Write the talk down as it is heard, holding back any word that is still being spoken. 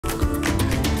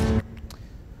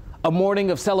A morning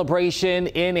of celebration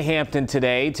in Hampton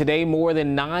today. Today, more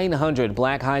than 900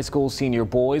 Black high school senior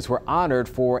boys were honored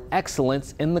for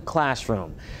excellence in the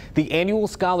classroom. The annual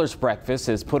Scholars Breakfast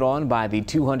is put on by the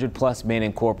 200+ Men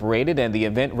Incorporated, and the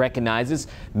event recognizes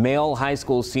male high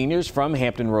school seniors from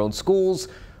Hampton Roads schools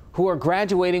who are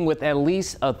graduating with at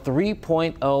least a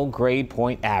 3.0 grade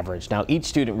point average. Now, each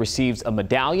student receives a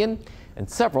medallion, and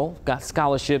several got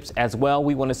scholarships as well.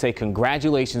 We want to say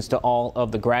congratulations to all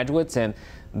of the graduates, and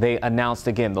they announced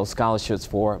again those scholarships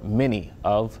for many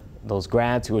of those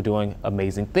grads who are doing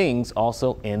amazing things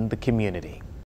also in the community.